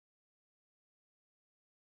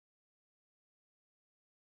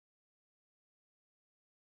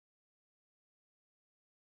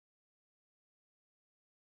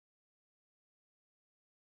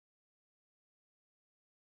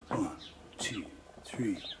1, 2,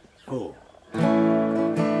 3, 4.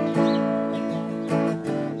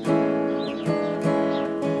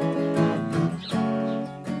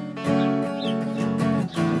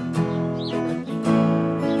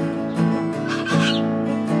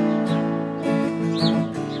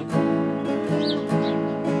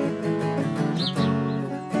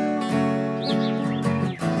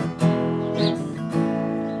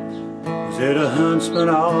 Was it a huntsman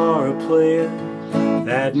or a player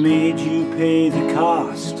that made you pay the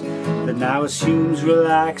cost, that now assumes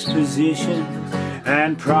relaxed position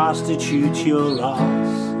and prostitutes your loss?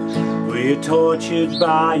 Were you tortured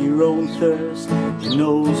by your own thirst in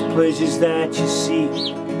those pleasures that you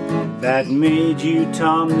seek, that made you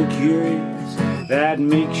Tom the Curious, that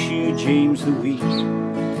makes you James the Weak?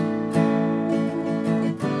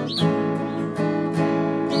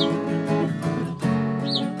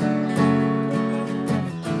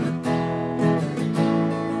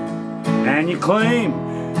 And you claim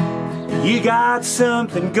you got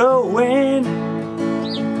something going,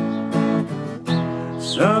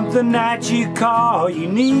 something that you call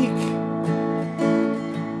unique.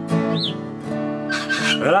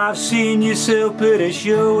 But I've seen yourself pity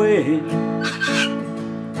showing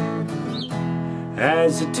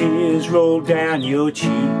as the tears roll down your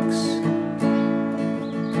cheeks.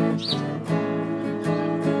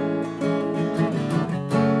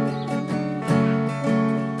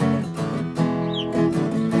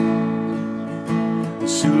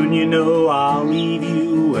 Soon you know I'll leave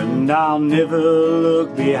you and I'll never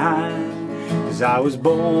look behind, 'cause I was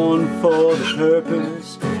born for the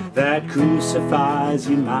purpose that crucifies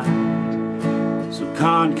your mind. So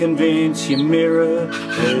can't convince your mirror,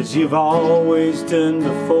 as you've always done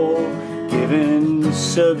before, giving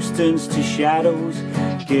substance to shadows,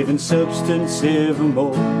 giving substance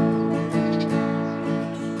evermore.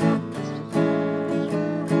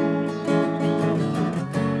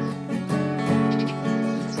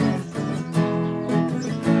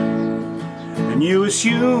 And you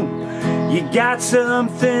assume you got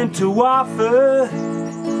something to offer,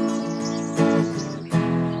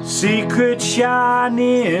 secret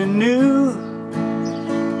shining new.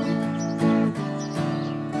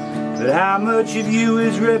 But how much of you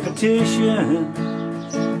is repetition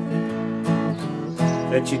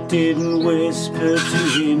that you didn't whisper to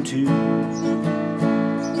him too?